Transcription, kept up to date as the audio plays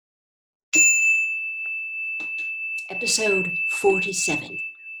Episode 47.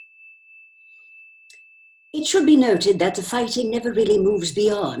 It should be noted that the fighting never really moves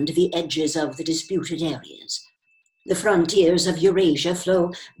beyond the edges of the disputed areas. The frontiers of Eurasia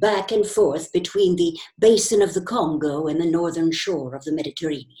flow back and forth between the basin of the Congo and the northern shore of the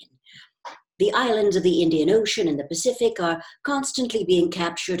Mediterranean. The islands of the Indian Ocean and the Pacific are constantly being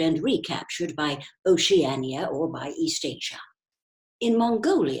captured and recaptured by Oceania or by East Asia. In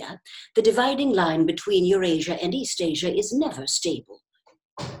Mongolia, the dividing line between Eurasia and East Asia is never stable.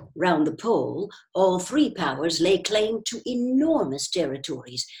 Round the pole, all three powers lay claim to enormous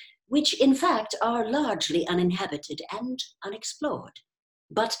territories, which in fact are largely uninhabited and unexplored.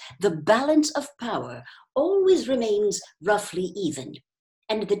 But the balance of power always remains roughly even,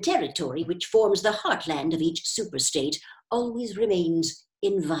 and the territory which forms the heartland of each superstate always remains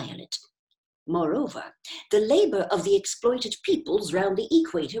inviolate. Moreover, the labor of the exploited peoples round the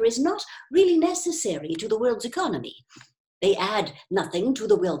equator is not really necessary to the world's economy. They add nothing to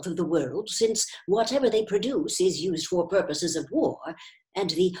the wealth of the world, since whatever they produce is used for purposes of war, and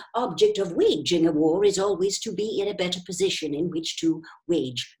the object of waging a war is always to be in a better position in which to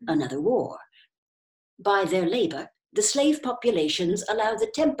wage another war. By their labor, the slave populations allow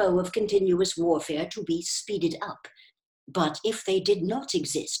the tempo of continuous warfare to be speeded up. But if they did not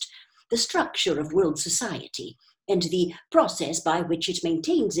exist, the structure of world society and the process by which it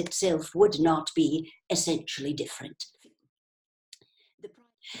maintains itself would not be essentially different.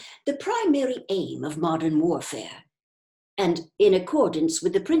 The primary aim of modern warfare, and in accordance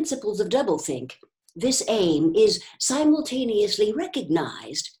with the principles of doublethink, this aim is simultaneously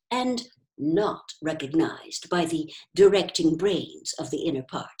recognized and not recognized by the directing brains of the inner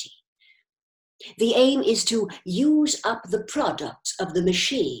party. The aim is to use up the products of the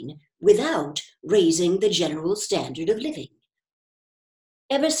machine without raising the general standard of living.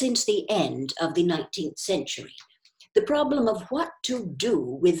 Ever since the end of the 19th century, the problem of what to do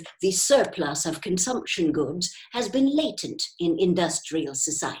with the surplus of consumption goods has been latent in industrial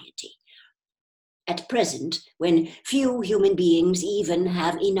society. At present, when few human beings even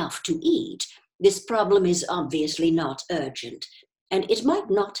have enough to eat, this problem is obviously not urgent, and it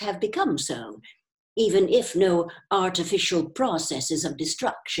might not have become so, even if no artificial processes of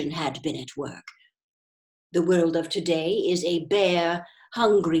destruction had been at work. The world of today is a bare,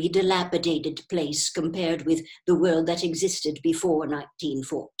 hungry, dilapidated place compared with the world that existed before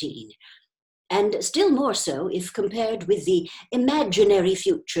 1914, and still more so if compared with the imaginary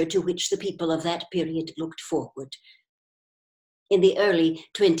future to which the people of that period looked forward. In the early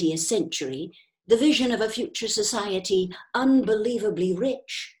 20th century, the vision of a future society unbelievably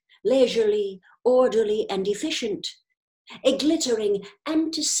rich, leisurely, orderly, and efficient, a glittering,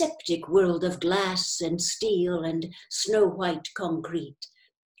 antiseptic world of glass and steel and snow-white concrete,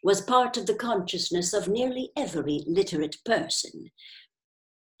 was part of the consciousness of nearly every literate person.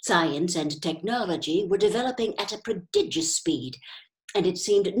 Science and technology were developing at a prodigious speed, and it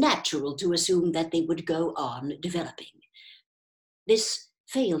seemed natural to assume that they would go on developing. This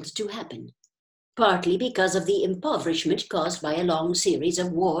failed to happen, partly because of the impoverishment caused by a long series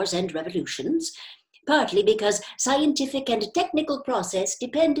of wars and revolutions, partly because scientific and technical process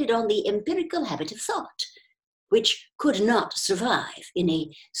depended on the empirical habit of thought, which could not survive in a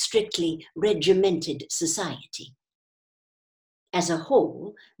strictly regimented society. As a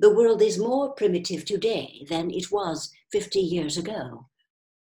whole, the world is more primitive today than it was 50 years ago.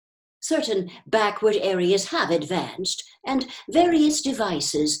 Certain backward areas have advanced, and various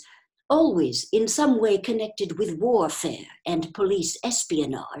devices, always in some way connected with warfare and police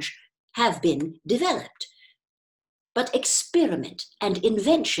espionage, have been developed. But experiment and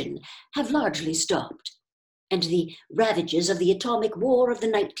invention have largely stopped, and the ravages of the atomic war of the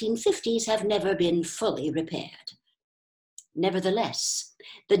 1950s have never been fully repaired. Nevertheless,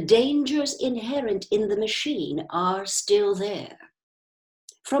 the dangers inherent in the machine are still there.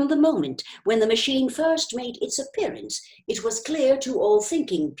 From the moment when the machine first made its appearance, it was clear to all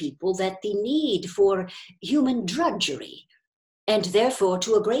thinking people that the need for human drudgery, and therefore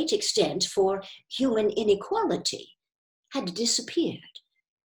to a great extent for human inequality, had disappeared.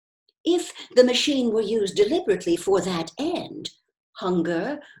 If the machine were used deliberately for that end,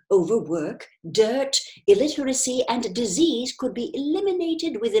 hunger, overwork, dirt, illiteracy, and disease could be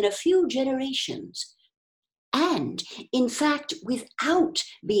eliminated within a few generations. And, in fact, without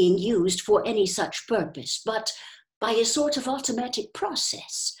being used for any such purpose, but by a sort of automatic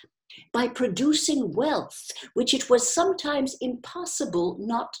process, by producing wealth which it was sometimes impossible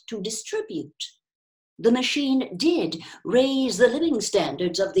not to distribute. The machine did raise the living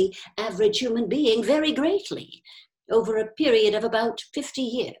standards of the average human being very greatly, over a period of about 50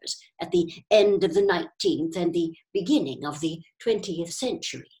 years at the end of the 19th and the beginning of the 20th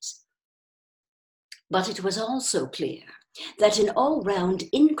centuries. But it was also clear that an all-round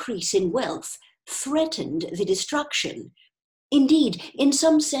increase in wealth threatened the destruction, indeed, in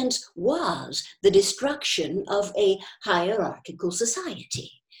some sense was the destruction of a hierarchical society.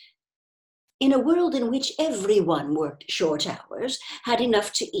 In a world in which everyone worked short hours, had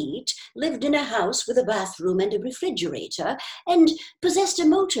enough to eat, lived in a house with a bathroom and a refrigerator, and possessed a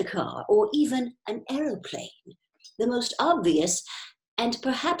motor car or even an aeroplane, the most obvious and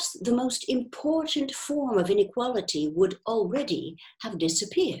perhaps the most important form of inequality would already have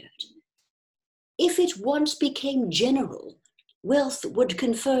disappeared. If it once became general, wealth would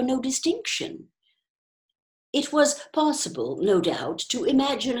confer no distinction. It was possible, no doubt, to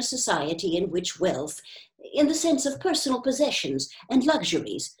imagine a society in which wealth, in the sense of personal possessions and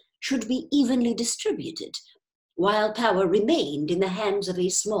luxuries, should be evenly distributed, while power remained in the hands of a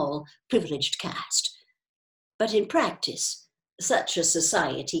small, privileged caste. But in practice, such a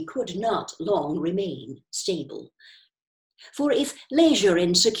society could not long remain stable. For if leisure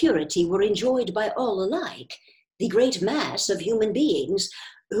and security were enjoyed by all alike, the great mass of human beings,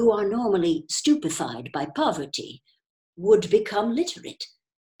 who are normally stupefied by poverty, would become literate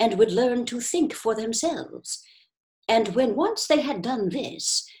and would learn to think for themselves. And when once they had done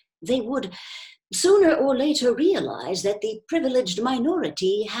this, they would sooner or later realize that the privileged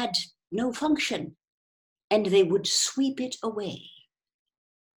minority had no function, and they would sweep it away.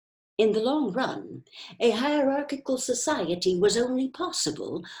 In the long run, a hierarchical society was only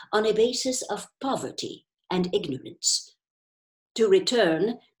possible on a basis of poverty and ignorance. To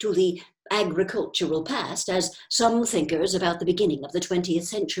return to the agricultural past, as some thinkers about the beginning of the 20th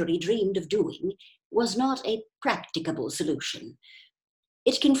century dreamed of doing, was not a practicable solution.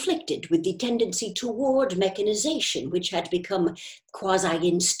 It conflicted with the tendency toward mechanization, which had become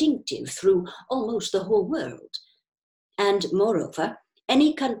quasi-instinctive through almost the whole world. And moreover,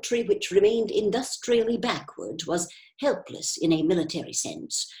 any country which remained industrially backward was helpless in a military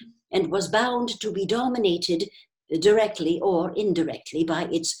sense, and was bound to be dominated directly or indirectly by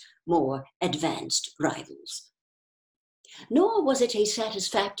its more advanced rivals. Nor was it a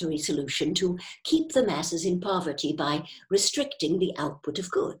satisfactory solution to keep the masses in poverty by restricting the output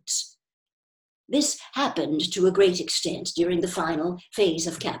of goods. This happened to a great extent during the final phase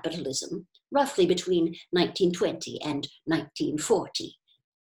of capitalism, roughly between 1920 and 1940.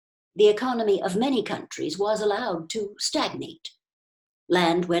 The economy of many countries was allowed to stagnate.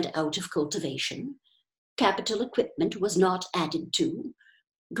 Land went out of cultivation. Capital equipment was not added to.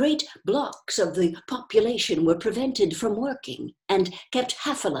 Great blocks of the population were prevented from working and kept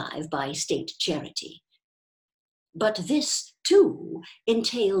half alive by state charity. But this, too,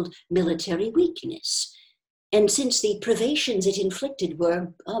 entailed military weakness. And since the privations it inflicted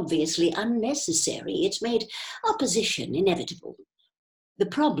were obviously unnecessary, it made opposition inevitable. The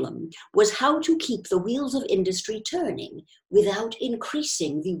problem was how to keep the wheels of industry turning without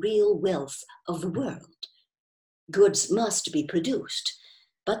increasing the real wealth of the world. Goods must be produced,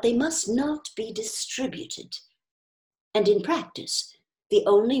 but they must not be distributed. And in practice, the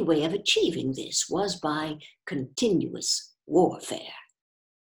only way of achieving this was by continuous warfare.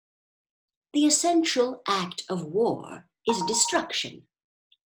 The essential act of war is destruction,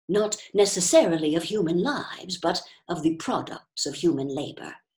 not necessarily of human lives, but of the products of human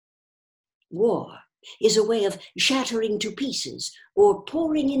labor. War is a way of shattering to pieces, or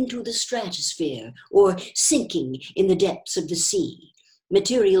pouring into the stratosphere, or sinking in the depths of the sea,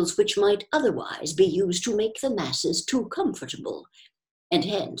 materials which might otherwise be used to make the masses too comfortable, and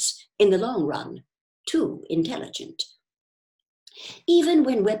hence, in the long run, too intelligent. Even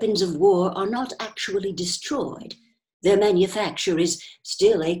when weapons of war are not actually destroyed, their manufacture is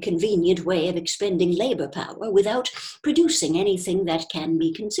still a convenient way of expending labor power without producing anything that can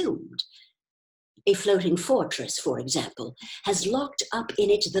be consumed. A floating fortress, for example, has locked up in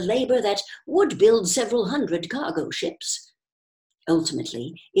it the labor that would build several hundred cargo ships.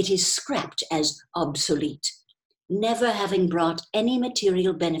 Ultimately, it is scrapped as obsolete, never having brought any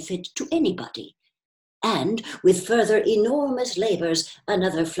material benefit to anybody. And with further enormous labors,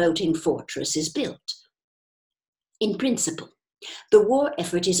 another floating fortress is built. In principle, the war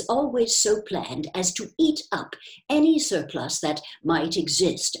effort is always so planned as to eat up any surplus that might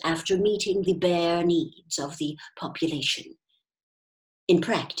exist after meeting the bare needs of the population. In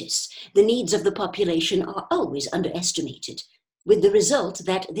practice, the needs of the population are always underestimated, with the result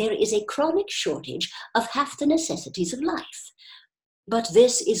that there is a chronic shortage of half the necessities of life. But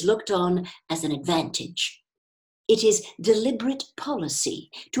this is looked on as an advantage. It is deliberate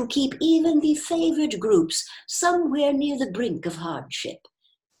policy to keep even the favored groups somewhere near the brink of hardship,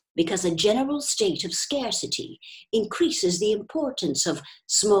 because a general state of scarcity increases the importance of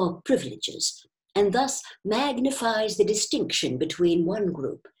small privileges and thus magnifies the distinction between one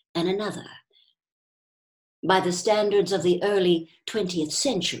group and another. By the standards of the early 20th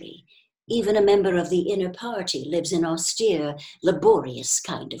century, even a member of the inner party lives an austere, laborious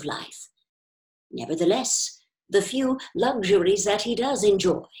kind of life. Nevertheless, the few luxuries that he does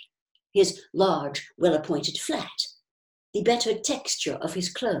enjoy, his large, well-appointed flat, the better texture of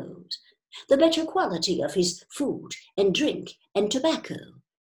his clothes, the better quality of his food and drink and tobacco,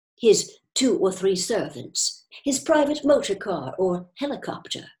 his 2 or 3 servants, his private motor car or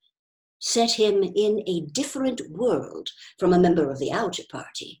helicopter, set him in a different world from a member of the outer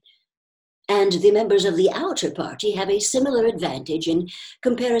party. And the members of the outer party have a similar advantage in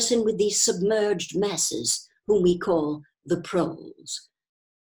comparison with the submerged masses whom we call the proles.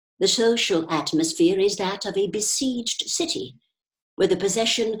 The social atmosphere is that of a besieged city, where the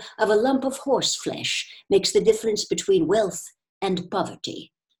possession of a lump of horseflesh makes the difference between wealth and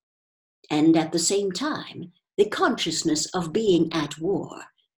poverty. And at the same time, the consciousness of being at war,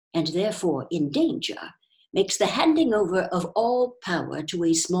 and therefore in danger, makes the handing over of all power to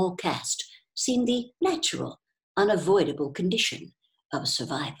a small caste seem the natural, unavoidable condition of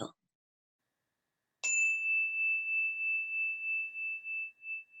survival.